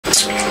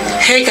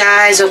Hey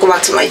guys, welcome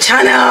back to my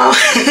channel.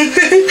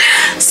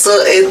 So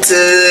it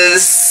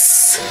is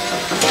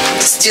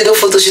studio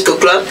photo shoot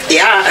o'clock,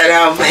 yeah, and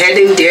I'm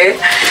heading there.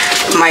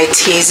 My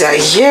teas are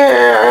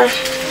here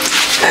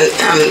and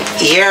I'm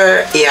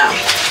here, yeah.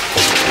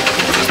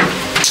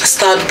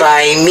 Start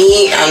by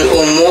me and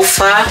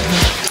Omofa,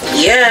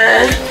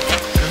 yeah.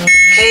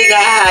 Hey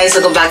guys,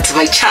 welcome back to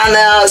my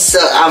channel. So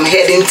I'm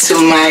heading to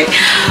my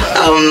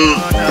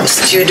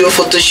studio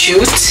photo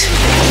shoot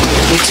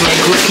with my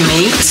group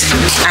mate,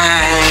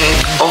 and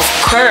of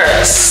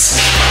course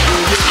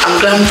I'm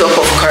glammed up.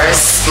 Of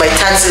course, my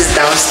taxi is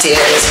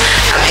downstairs.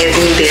 I'm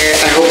heading there.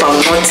 I hope I'm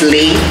not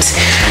late.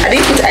 I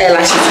didn't put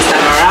eyelashes this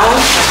time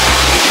around,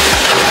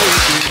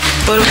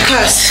 but of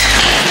course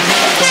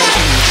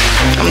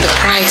I'm the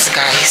prize,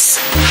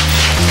 guys.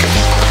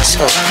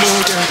 So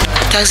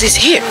taxi is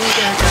here.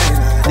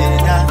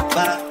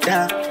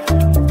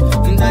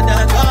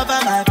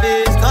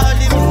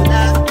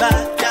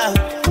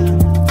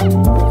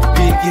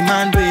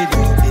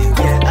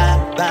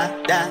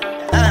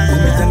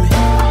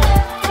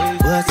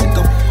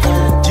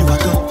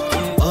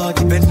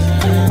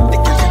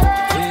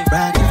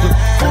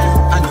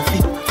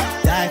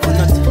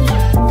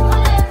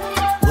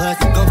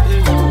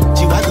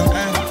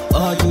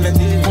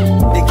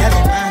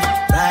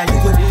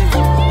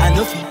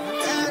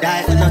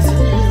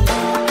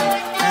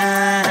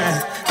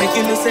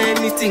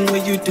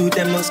 When you do,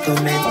 they must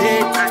commend it.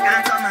 I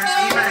can't come and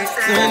see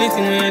myself. So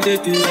anything when they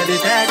do, they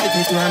try to take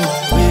me to another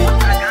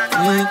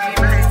way.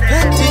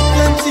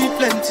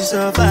 Plenty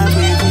survive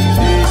with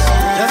face.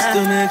 Just to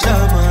make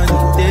your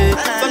money.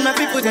 But my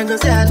people then go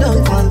say, I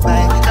don't want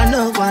buy, I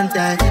don't want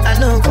die, I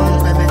don't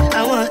want baby,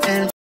 I want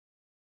end.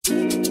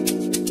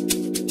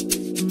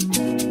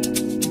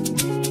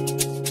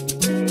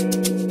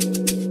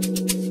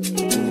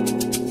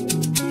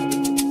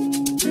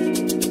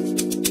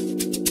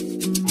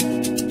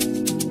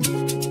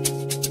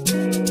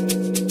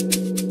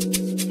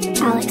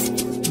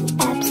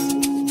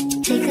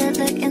 Take a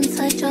look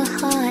inside your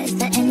heart. Is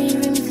there any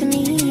room for me?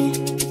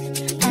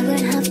 I would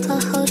have to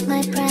hold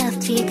my breath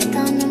till you get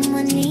down on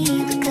one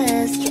knee,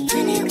 because you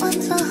only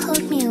want to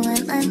hold me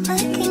when I'm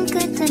looking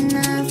good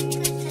enough.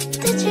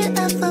 Did you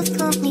ever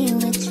fool me?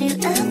 Would you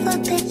ever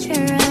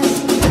picture us?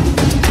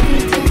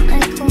 Every time I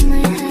pull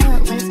my hair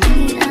out, where's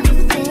me out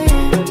there?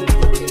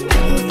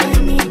 You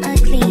find me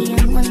ugly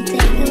and one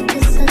day you'll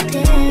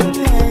disappear.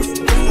 Plus,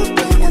 this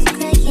day I was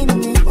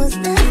crying, it was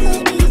never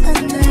even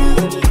now.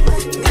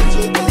 Did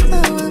you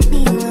ever want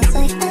me? Was I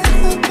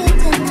ever good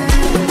enough?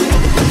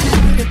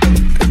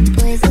 The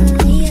boy's a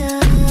liar,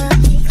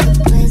 the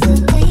boy's a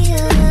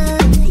liar.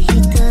 He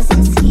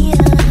doesn't see ya.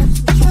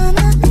 You're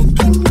not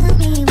looking at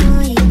me,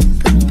 boy.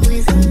 The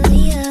boy's a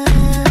liar,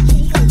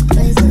 the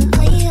boy's a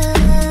liar.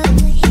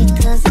 He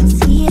doesn't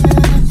see ya.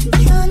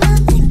 You're not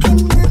looking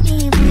at me,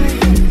 boy.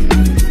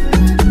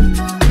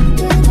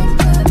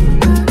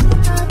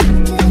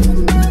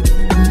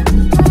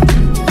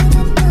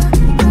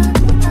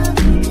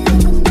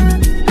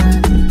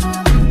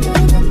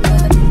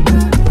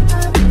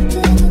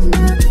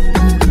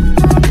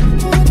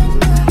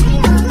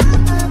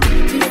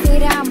 You say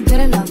that I'm good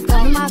enough, but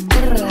I'm not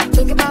good enough.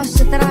 Think about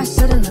shit that I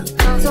shouldn't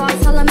have. So I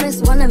tell him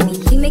it's one of me.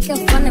 He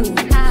making fun of me.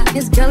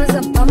 His girl is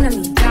a bum to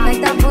me.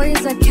 Like that boy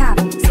is a cap.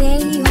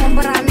 Saying he home,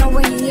 but I know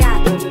where he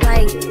at.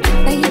 Like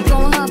that he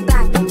blowing her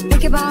back.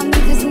 Think about me,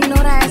 cause you know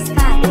that it's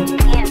fact.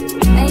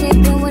 Ain't it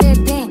been what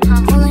it been?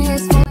 Pulling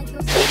his phone like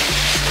this.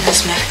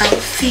 That's my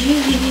outfit.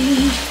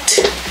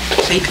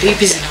 Are you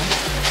busy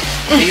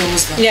now? Are you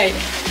almost done? Yeah,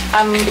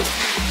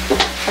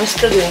 I'm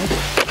still doing.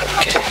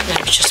 Okay, let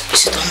me just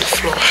put it on the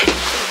floor.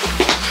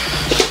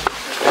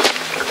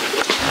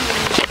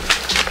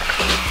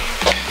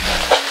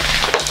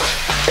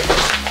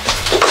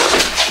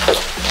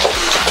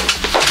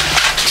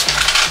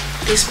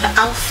 This is my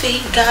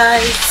outfit,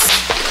 guys.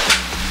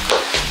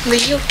 Are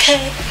you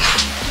okay?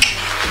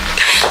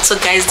 So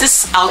guys,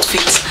 this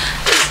outfit is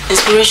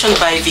inspiration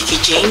by Vicky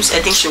James. I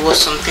think she wore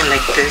something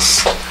like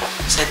this.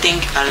 So I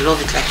think I love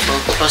it, like for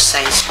plus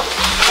size.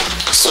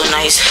 So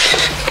nice.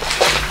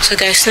 So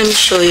guys, let me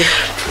show you.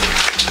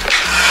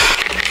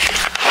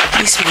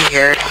 This me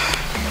here.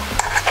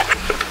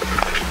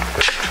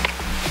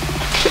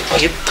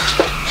 Yep.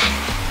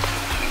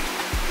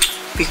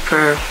 Big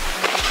pearl.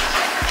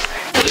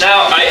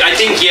 Now, I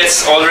think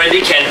yes,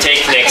 already can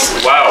take next.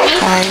 Wow.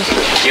 Hi.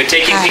 You're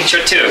taking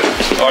picture too?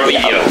 Or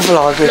video?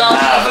 Vlog.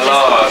 Ah,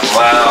 vlog.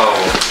 Wow.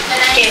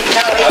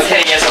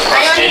 Okay, yes, of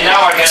course. And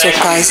now we're gonna... So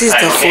guys, this is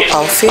the full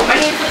outfit.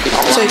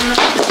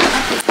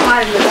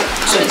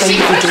 So can you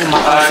video my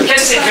outfit?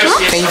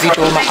 Can you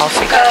video my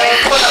outfit?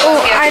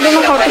 Oh, I don't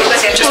know how to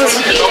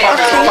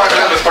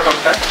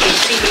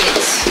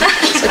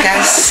So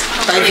guys,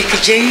 by Vicky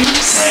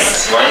James.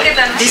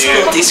 This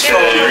quote is from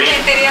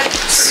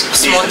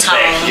Small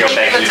Town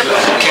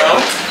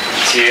Girl.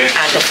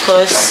 And of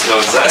course,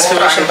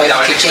 inspiration by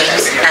Vicky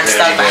James and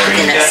start by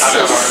happiness.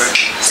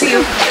 See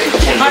you.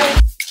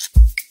 Bye.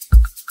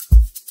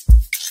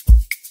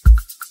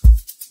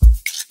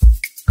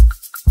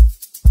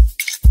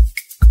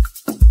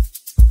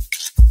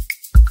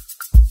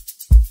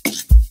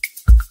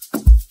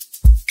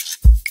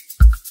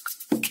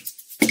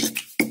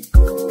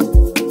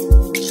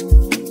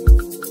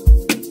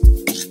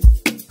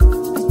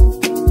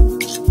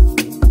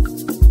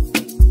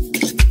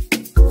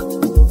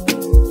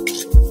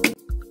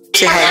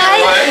 Say hi.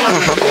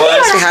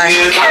 Say hi.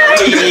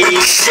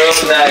 So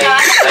nice.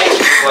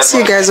 See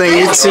you guys on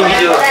YouTube. Say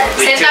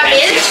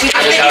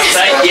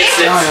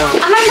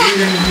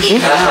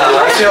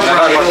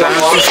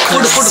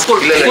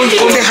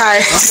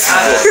hi.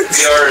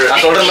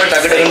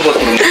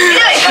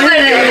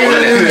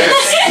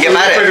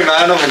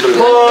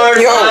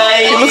 Yo,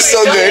 you look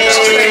so good.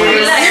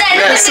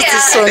 This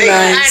is so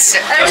nice.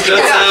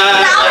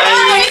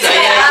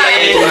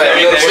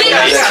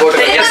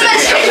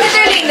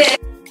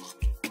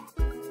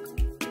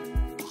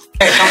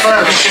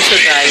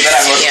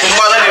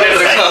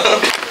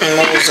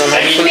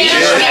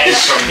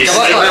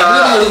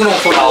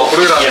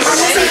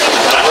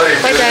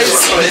 Bye guys.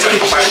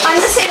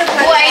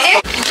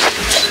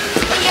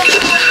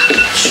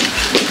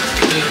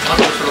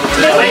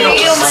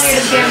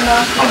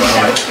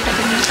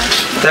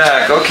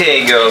 Так,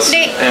 okay, girls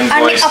and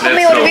boys, let's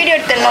go. Video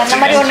எடுத்துடலாம் அந்த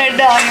மாதிரி ஒன்று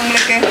எடுத்து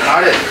உங்களுக்கு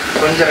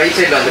கொஞ்சம் right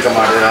சைடில் வந்துக்க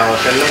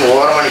மாட்டேன்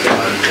ஓரமாக நிற்க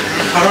மாட்டேன்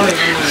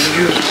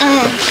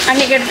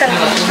அன்னைக்கு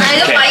எடுத்துடலாம்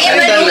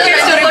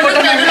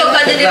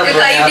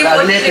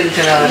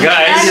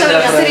Guys,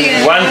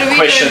 one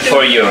question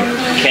for you.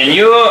 Can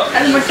you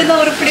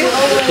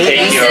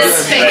take your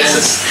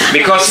glasses?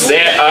 Because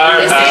there are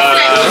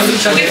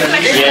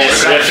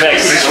yes,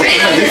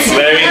 reflections,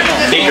 very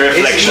big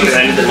reflections,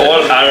 and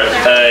all are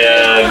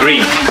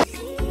green.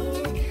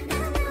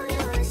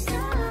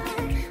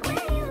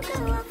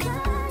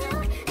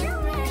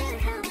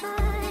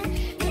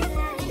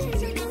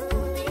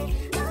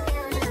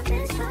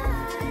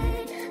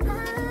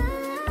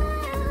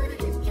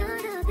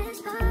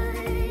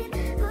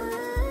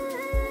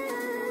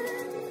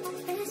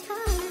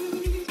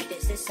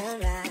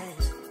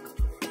 Sunrise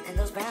and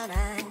those brown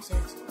eyes,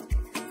 yes,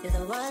 you're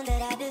the one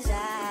that I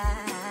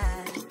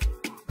desire.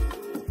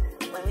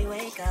 When we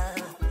wake up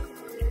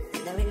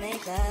and then we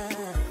make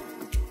love,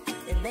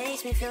 it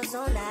makes me feel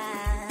so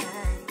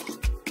nice.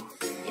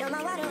 You're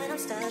my water when I'm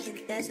stuck in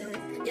the desert.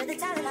 You're the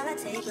time that I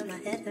take when my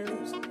head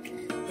hurts.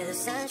 You're the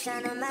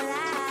sunshine of my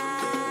life.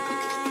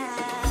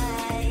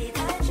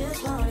 I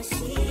just wanna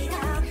see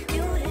how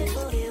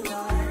beautiful you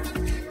are.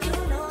 You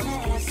know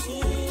that I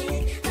see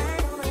it. I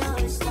know you're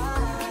a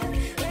star.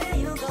 Where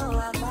you go,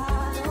 I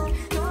follow.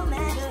 No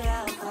matter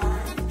how far.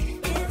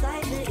 If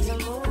life is a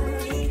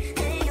movie,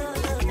 then you're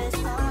the best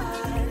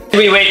part.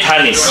 We wait,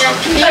 Hannes.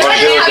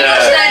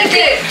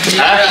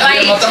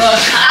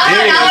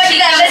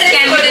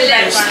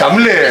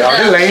 Tamil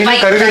அப்படியே லைனா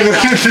கருது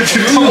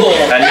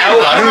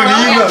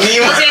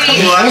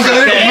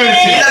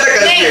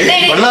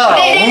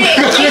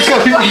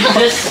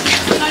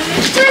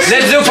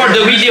Let's do for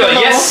the video.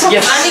 Yes,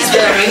 yes.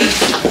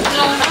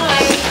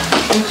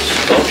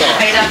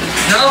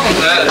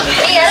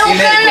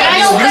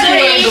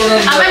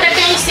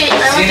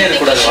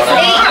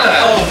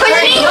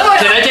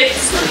 Can I take?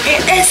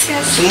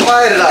 சும்மா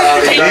இருடா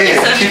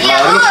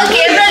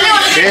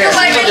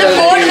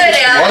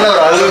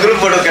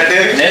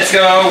Let's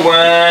go.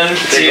 1,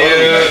 2,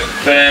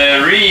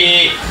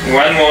 3.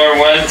 One more.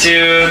 1,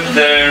 2,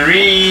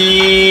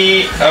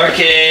 3.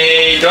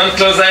 Okay. Don't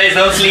close eyes.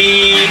 Don't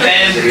sleep.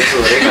 And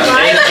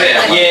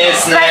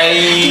yes,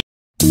 nice.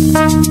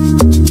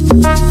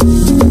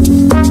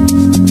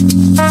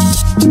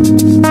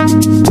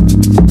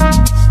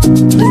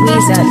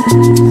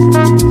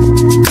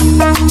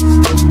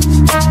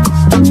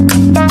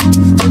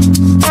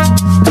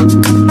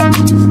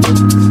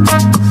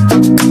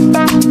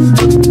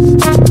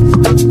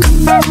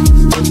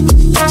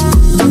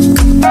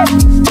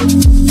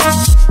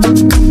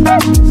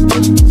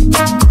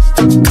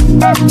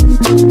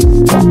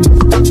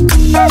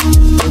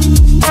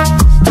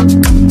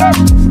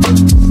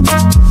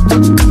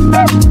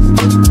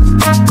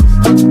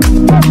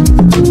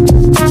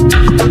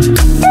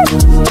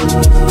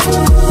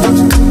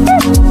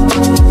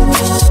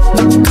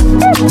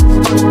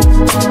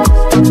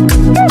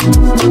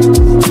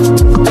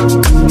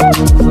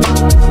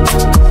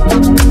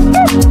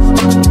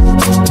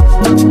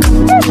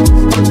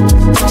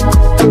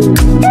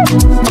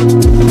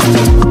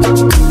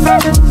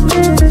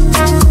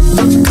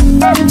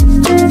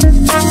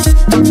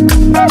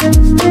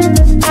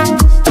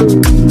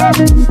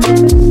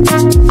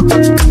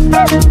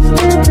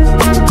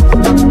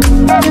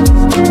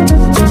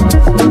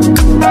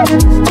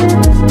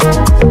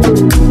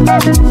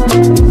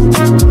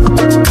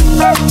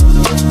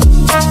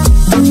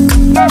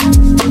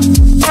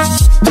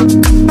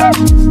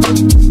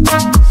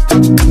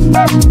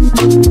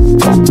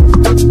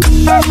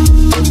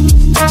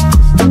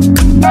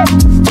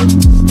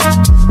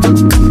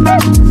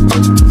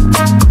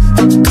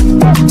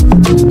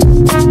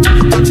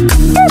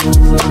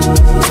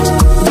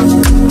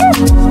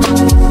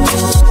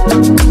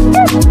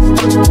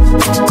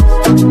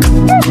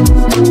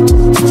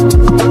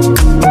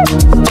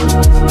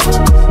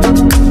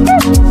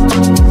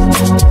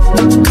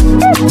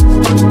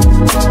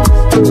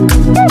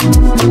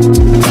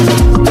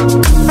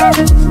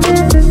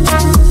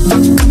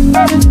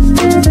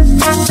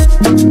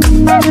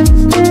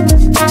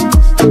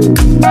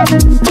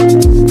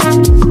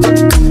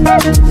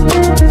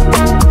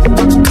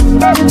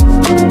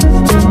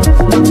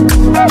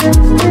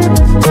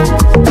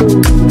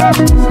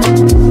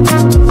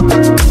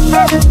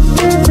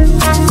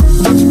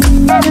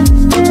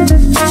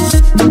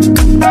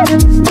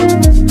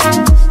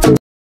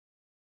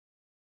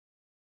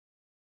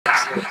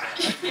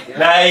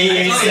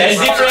 Nice. And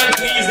different,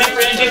 please.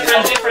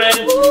 Different.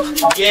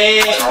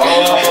 Yeah.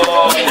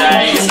 Oh,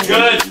 nice.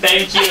 Good.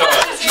 Thank you.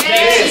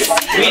 Next,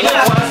 we do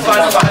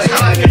fast.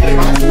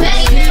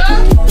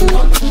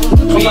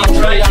 We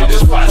try to do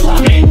fast,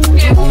 okay?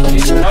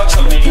 Not so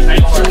many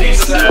times for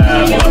this one,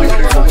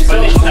 but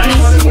it's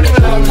nice. Let's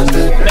be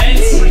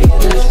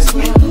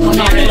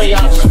ready.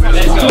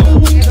 Let's go.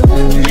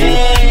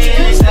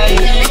 Yes.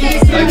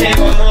 Okay,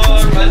 one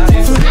more. 1,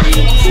 2, 3.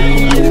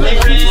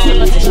 Different.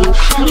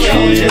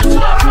 Yes.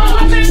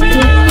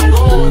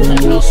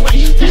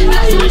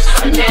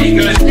 Okay,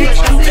 good.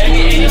 Maybe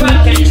anyone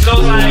can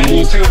close my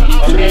too.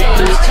 Okay.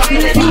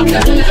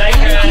 Like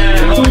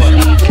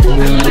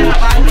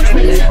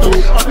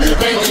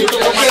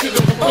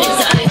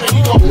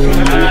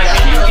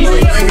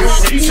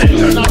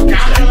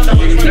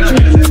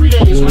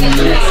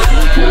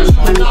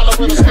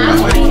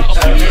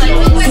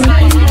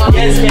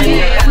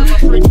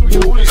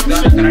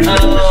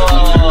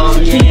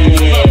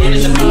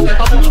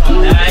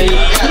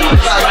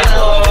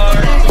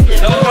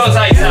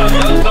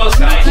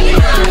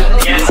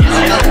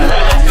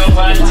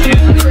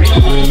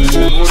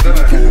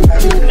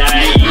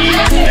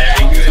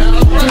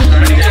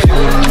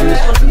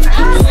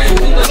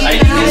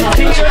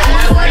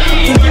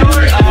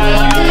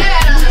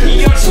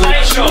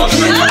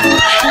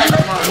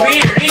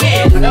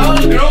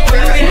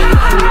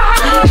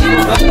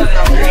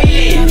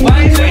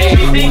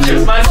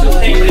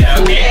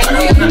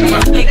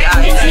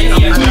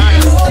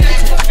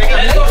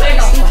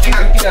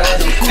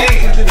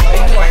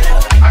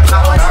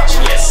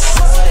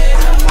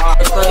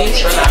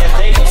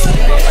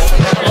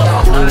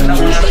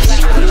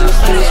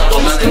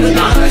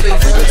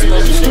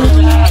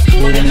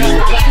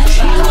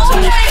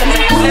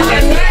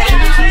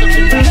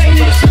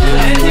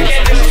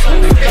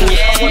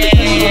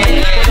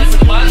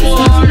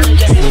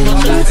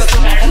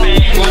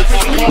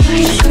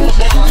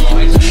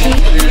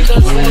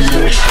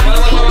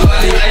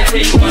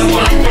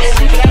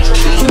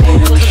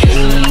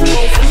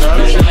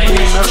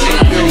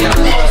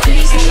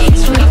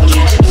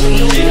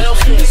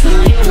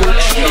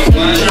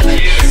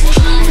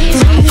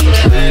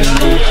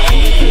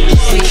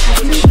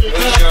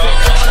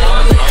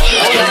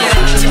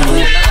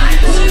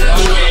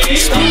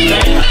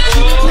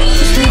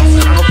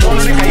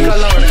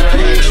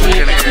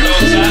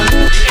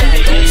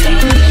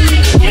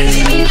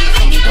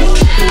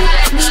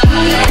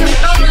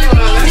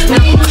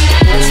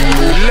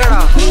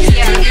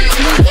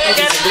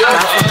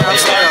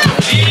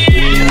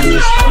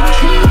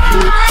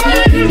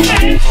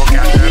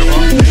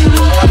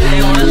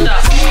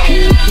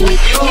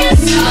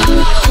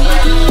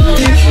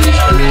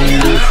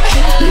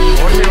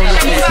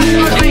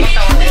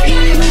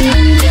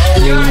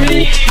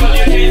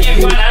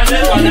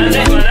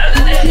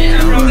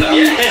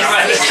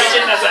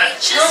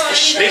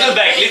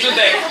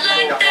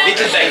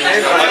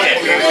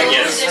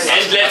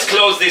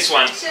this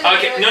one.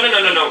 Okay, no.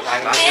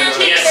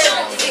 Yes.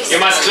 You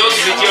must close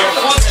with your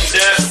foot.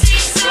 Yes.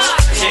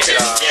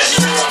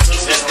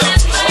 Let's go.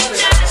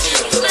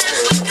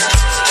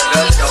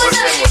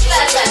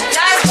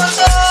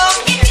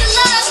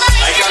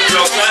 I come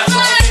closer.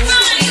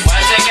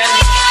 1 second.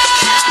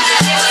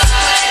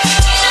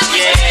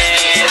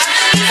 Yes.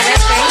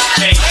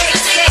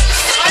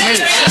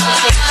 Change.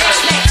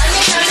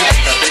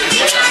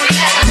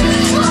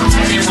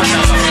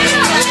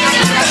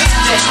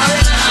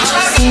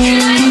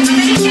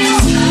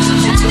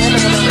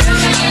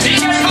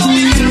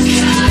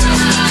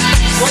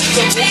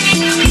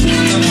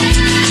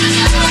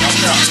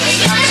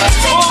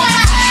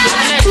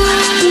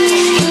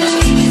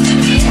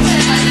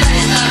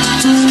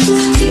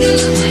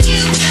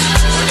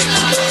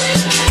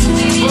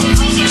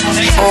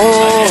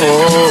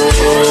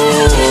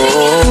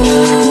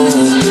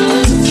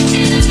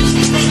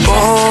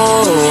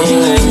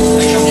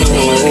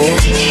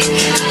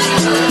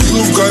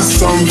 You've got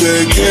some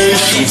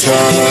vacation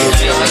time.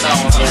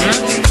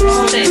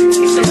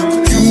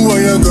 You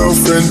and your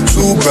girlfriend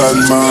too bad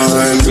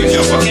mind.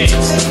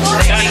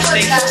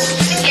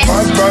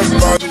 Bad.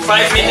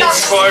 5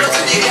 minutes for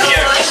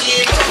here.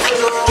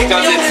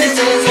 Because it's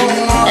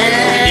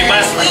you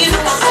must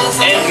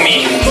end me.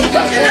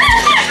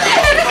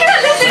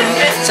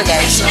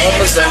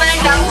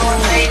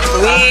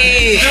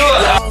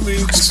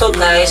 So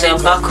guys, I'm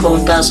back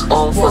home. That's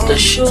all for the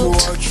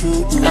shoot.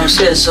 I'm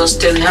so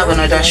exhausted. We have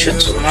another shoot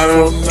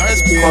tomorrow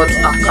called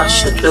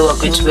Photoshoot. We're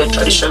going to wear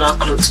traditional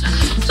clothes.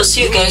 So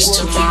see you guys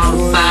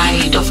tomorrow.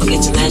 Bye. Don't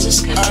forget to like,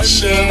 subscribe, and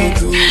share.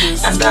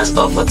 And that's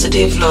all for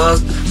today's vlog.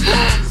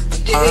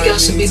 The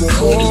videos will be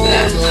cool,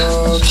 man.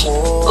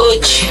 Oh,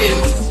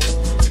 chill.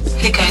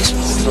 Hey guys.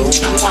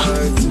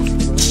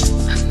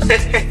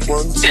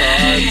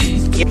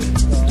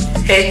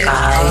 Hey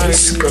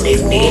guys, good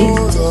evening.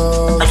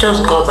 I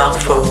just got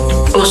back from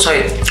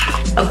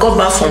I got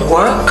back from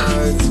work.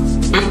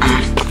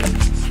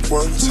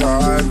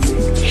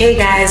 Hey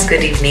guys,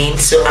 good evening.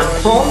 So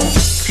I'm home.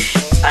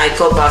 I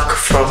got back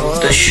from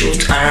the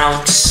shoot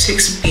around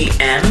 6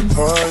 p.m.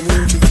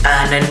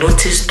 and I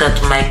noticed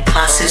that my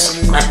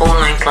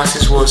online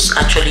classes was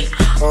actually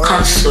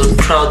cancelled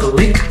throughout the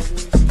week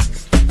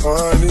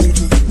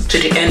to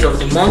the end of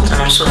the month,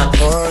 and I'm so happy.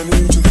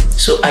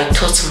 So I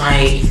taught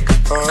my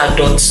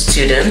adult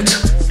student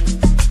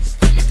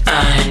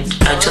and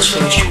I just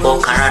finished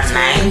work around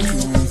 9.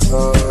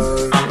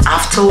 And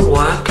after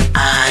work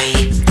I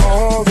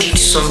did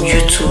some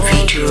YouTube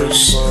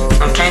videos.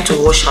 I'm trying to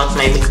wash off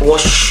my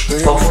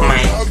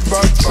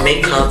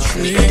makeup.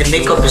 The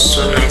makeup is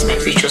so nice, my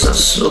pictures are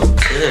so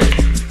good.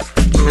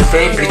 I'm a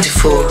very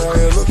beautiful,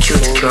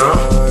 cute girl.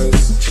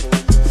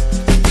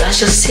 That's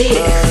just it.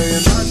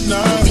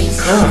 I'm a big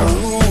girl.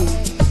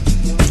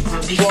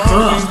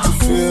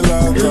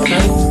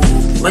 Okay.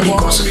 When it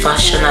comes to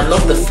fashion, I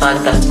love the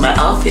fact that my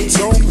outfit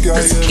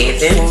is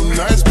given.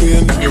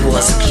 It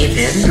was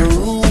given.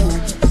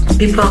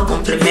 People are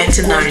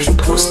complimenting and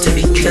reposting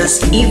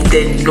because if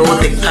they know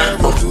the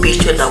kind of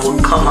picture that will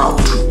come out,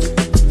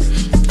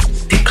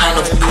 the kind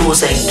of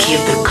pose I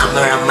give the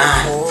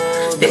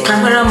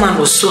cameraman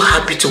was so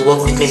happy to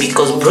work with me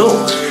because, bro,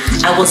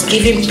 I was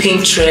giving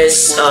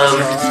Pinterest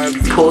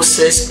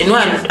poses. You know,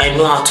 I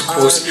know how to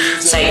pose,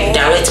 so I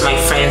direct my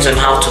friends on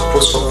how to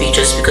pose for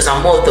pictures because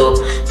I'm more of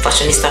the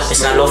fashionista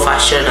person. I love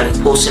fashion and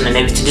posing and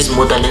everything, this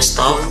modeling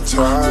stuff.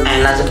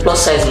 And as a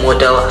plus size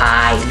model,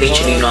 I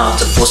literally know how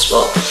to pose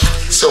well.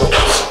 So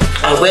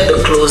I wear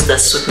the clothes that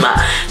suit my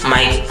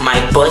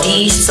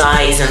body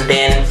size, and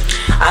then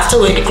after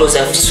wearing the clothes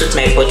that suit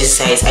my body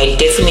size, I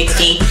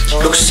definitely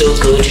look so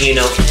good, you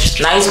know.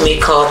 Nice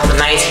makeup,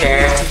 nice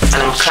hair,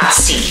 and I'm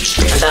classy,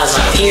 and that's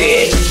my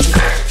period.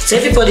 So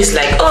everybody's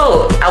like,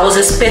 oh, I was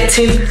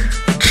expecting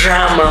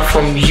drama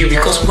from you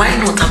because why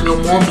not? I'm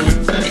your mommy.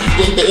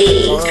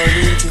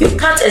 You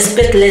can't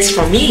expect less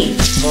from me.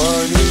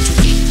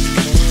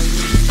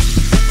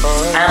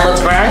 I'm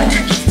a brand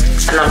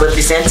and I'm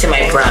representing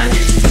my brand.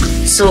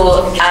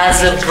 So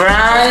as a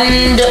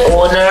brand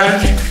owner,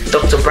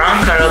 Dr.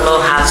 Brown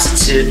Caramel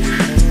has to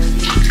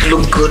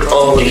look good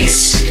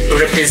always,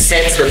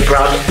 represent the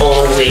brand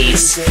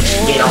always,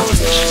 you know.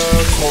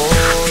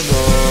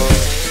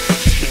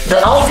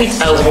 The outfit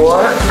I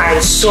wore, I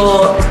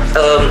saw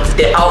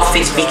the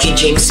outfit Vicky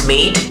James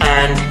made,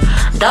 and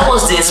that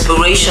was the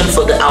inspiration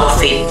for the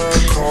outfit.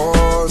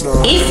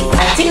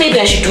 I think maybe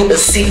I should do a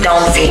sit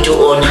down video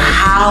on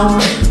how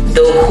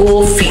the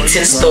whole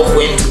fitting stuff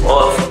went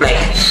off, like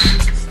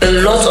a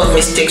lot of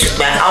mistakes with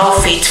my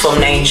outfit from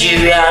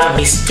Nigeria,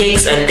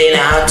 mistakes, and then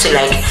I had to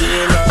like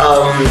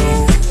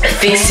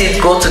fix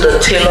it, go to the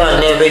tailor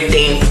and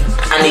everything,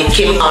 and it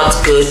came out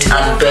good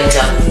and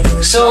better.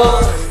 So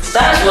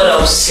that's what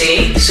I'll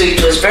say. So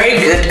it was very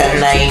good,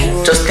 and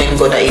I just thank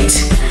God that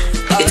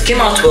it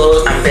came out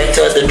well and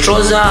better. The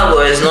trouser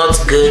was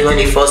not good when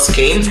it first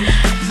came,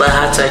 but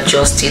I had to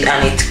adjust it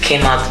and it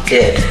came out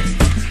good.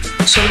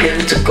 So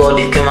grateful to God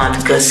it came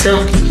out good.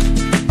 So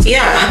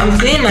yeah, I'm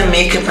cleaning my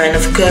makeup, and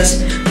of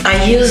course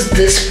I use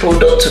this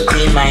product to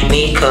clean my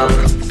makeup.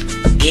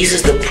 This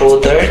is the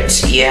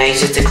product. Yeah, I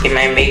use it to clean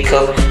my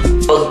makeup.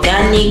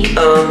 Organic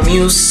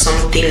mousse,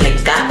 something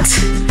like that.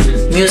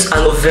 Mousse,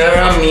 aloe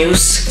vera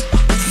mousse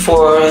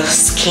for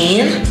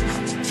skin.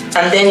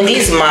 And then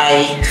this is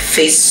my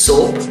face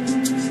soap,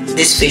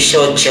 this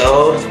facial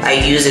gel. I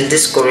use it,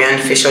 this Korean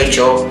facial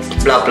gel,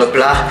 blah blah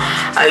blah.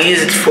 I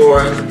use it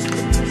for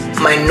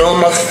my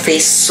normal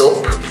face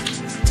soap.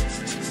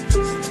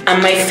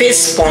 And my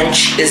face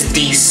sponge is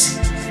this.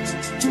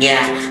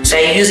 Yeah, so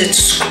I use it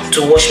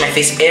to wash my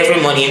face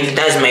every morning.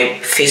 That's my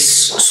face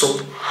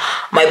soap.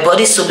 My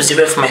body soap is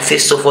different from my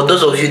face soap. For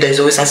those of you that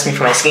always ask me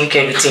for my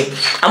skincare routine,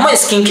 I'm not a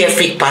skincare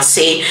freak per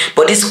se,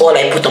 but this is all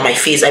I put on my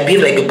face. I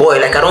behave like a boy,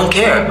 like I don't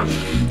care.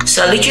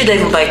 So I literally don't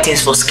even buy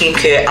things for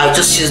skincare. I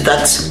just use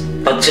that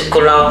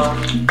particular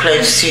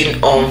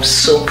cleansing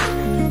soap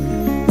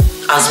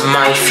as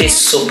my face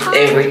soap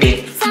every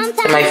day.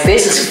 So my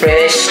face is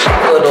fresh.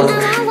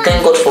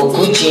 Thank God for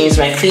good genes.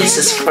 My face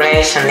is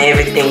fresh and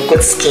everything,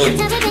 good skin.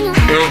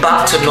 I'm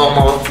back to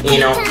normal, you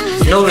know,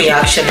 no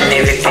reaction and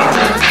everything.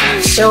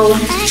 So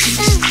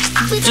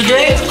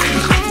today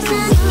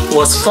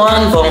was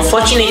fun, but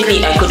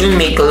unfortunately I couldn't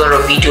make a lot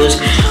of videos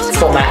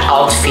for my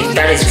outfit.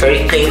 That is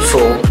very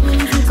painful.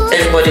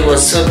 Everybody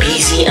was so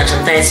busy and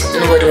sometimes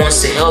nobody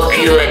wants to help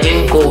you. I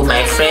didn't go with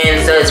my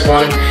friends. That is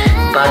one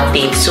bad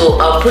thing. So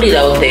I'll put it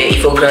out there.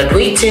 If you're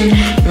graduating,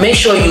 make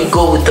sure you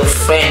go with a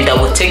friend that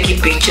will take you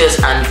pictures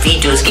and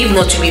videos. If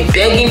not, you'll be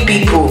begging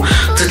people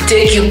to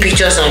take you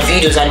pictures and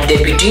videos and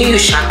they'll be doing you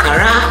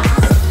shakara.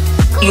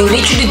 You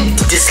literally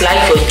dislike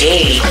your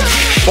day.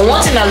 But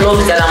one thing I love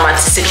is that I'm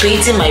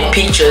anticipating my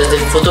pictures, the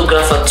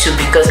photographer too,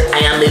 because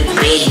I am a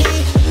babe.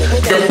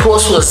 The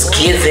post was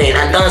given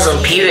and that was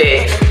on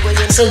period.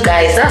 So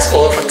guys, that's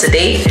all for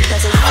today.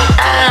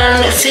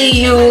 and see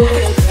you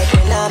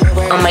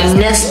on my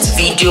next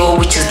video,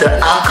 which is the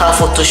Aka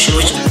photo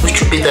shoot,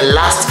 which will be the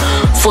last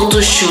photo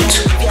shoot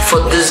for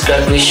this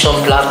graduation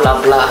blah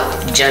blah blah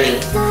journey.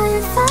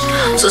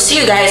 So see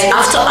you guys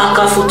after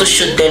Aka photo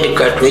shoot, then the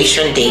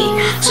graduation day.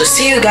 So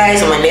see you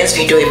guys on my next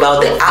video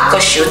about the Aka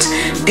shoot.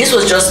 This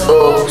was just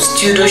a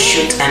studio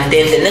shoot, and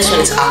then the next one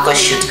is Aka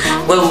shoot,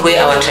 where we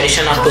wear our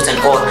traditional clothes and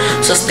all.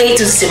 So stay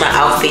tuned to see my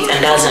outfit,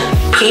 and that's a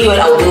period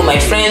I'll do with my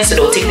friends, so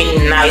they'll take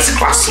me nice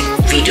classic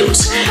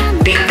videos.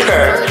 Big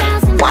purr.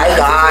 Bye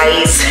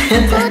guys.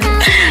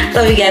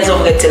 Love you guys. Don't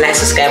forget to like,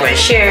 subscribe, and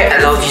share.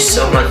 I love you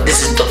so much.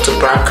 This is Dr.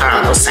 Brown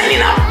Caramel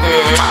signing out.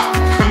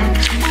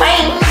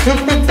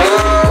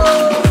 Bye.